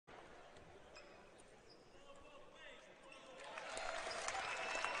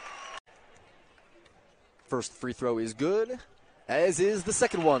First free throw is good, as is the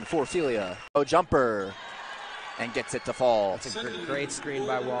second one for Phelia. Jumper, and gets it to fall. It's a great screen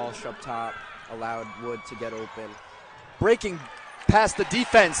by Walsh up top, allowed Wood to get open. Breaking past the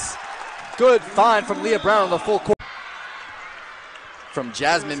defense. Good find from Leah Brown on the full court. From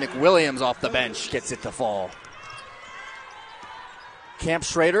Jasmine McWilliams off the bench, gets it to fall. Camp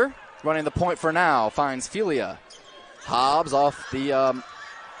Schrader running the point for now, finds Phelia. Hobbs off the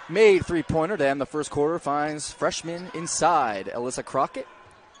made three-pointer to end the first quarter, finds freshman inside, Alyssa Crockett.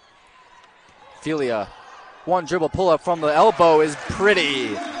 Phelia, one dribble pull-up from the elbow is pretty.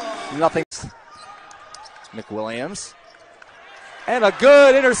 Nothing. McWilliams. And a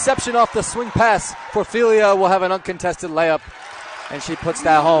good interception off the swing pass for Phelia. Will have an uncontested layup, and she puts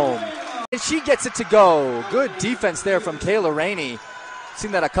that home. And she gets it to go. Good defense there from Kayla Rainey.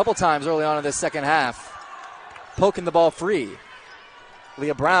 Seen that a couple times early on in this second half. Poking the ball free.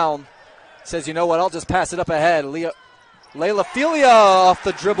 Leah Brown says, you know what, I'll just pass it up ahead. Laila Phelia off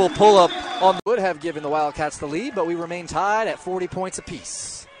the dribble pull-up would have given the Wildcats the lead, but we remain tied at 40 points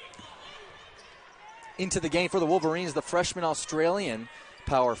apiece. Into the game for the Wolverines, the freshman Australian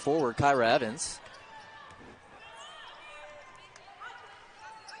power forward, Kyra Evans.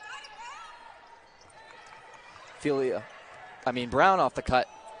 Brown off the cut,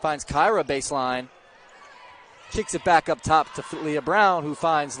 finds Kyra baseline, kicks it back up top to Leah Brown, who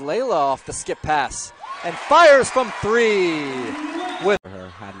finds Layla off the skip pass and fires from three.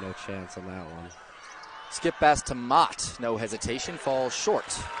 Had no chance on that one. Skip pass to Mott, no hesitation, falls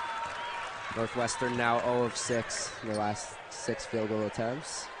short. Northwestern now 0 of 6 in the last 6 field goal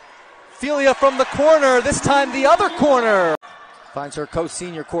attempts. Phelia from the corner, this time the other corner. Finds her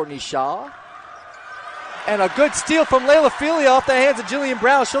co-senior Courtney Shaw. And a good steal from Laila Phelia off the hands of Jillian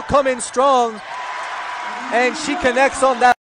Brown. She'll come in strong, and she connects on that.